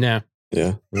 No.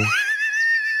 Yeah.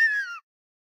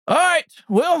 All right.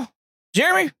 Well,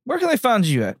 Jeremy, where can they find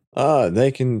you at?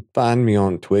 They can find me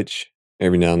on Twitch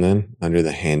every now and then under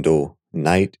the handle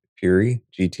Night Fury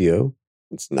GTO.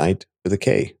 It's Night with a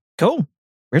K. Cool.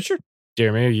 Richard?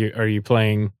 Jeremy, are you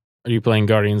playing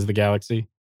Guardians of the Galaxy?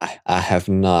 I have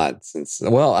not since.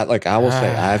 Well, I will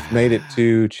say I've made it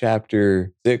to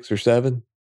chapter 6 or 7.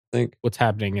 I think. What's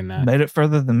happening in that? Made it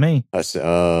further than me. It's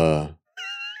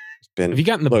been. Have you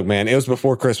gotten the look, man? It was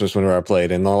before Christmas whenever I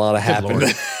played, and a lot of happened.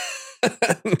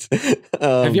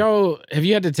 Have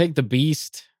you had to take the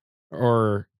beast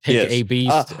or take a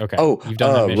beast? Okay. You've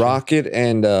done that mission. Rocket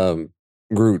and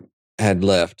Groot had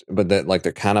left, but that like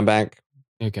they're kind of back.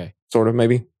 Okay. Sort of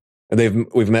maybe.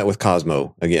 We've met with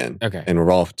Cosmo again. Okay. And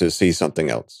we're off to see something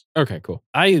else. Okay, cool.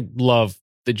 I love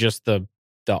the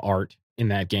art in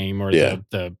that game, or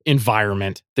the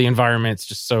environment. The environment's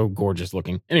just so gorgeous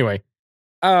looking. Anyway,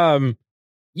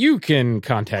 you can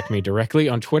contact me directly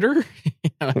on Twitter.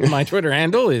 My Twitter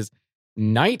handle is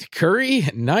Night Curry,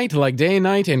 night like day and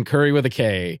night, and curry with a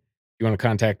K. If you want to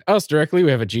contact us directly,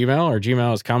 we have a Gmail. Our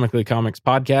Gmail is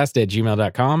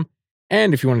comicallycomicspodcast@gmail.com.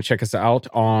 And if you want to check us out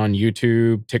on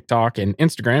YouTube, TikTok, and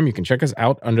Instagram, you can check us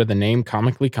out under the name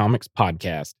Comically Comics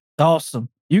Podcast. Awesome.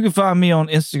 You can find me on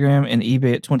Instagram and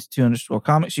eBay at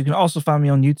 22_comics. You can also find me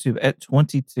on YouTube at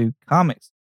 22comics.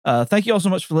 Thank you all so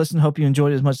much for listening. Hope you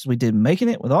enjoyed it as much as we did making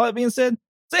it. With all that being said,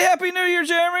 Say Happy New Year,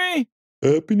 Jeremy.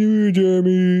 Happy New Year,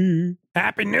 Jeremy.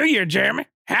 Happy New Year, Jeremy.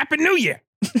 Happy New Year.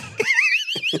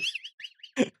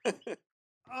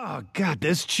 Oh, God,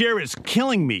 this chair is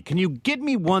killing me. Can you get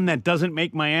me one that doesn't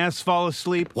make my ass fall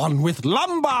asleep? One with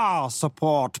lumbar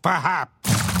support,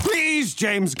 perhaps. Please,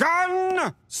 James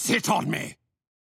Gunn, sit on me.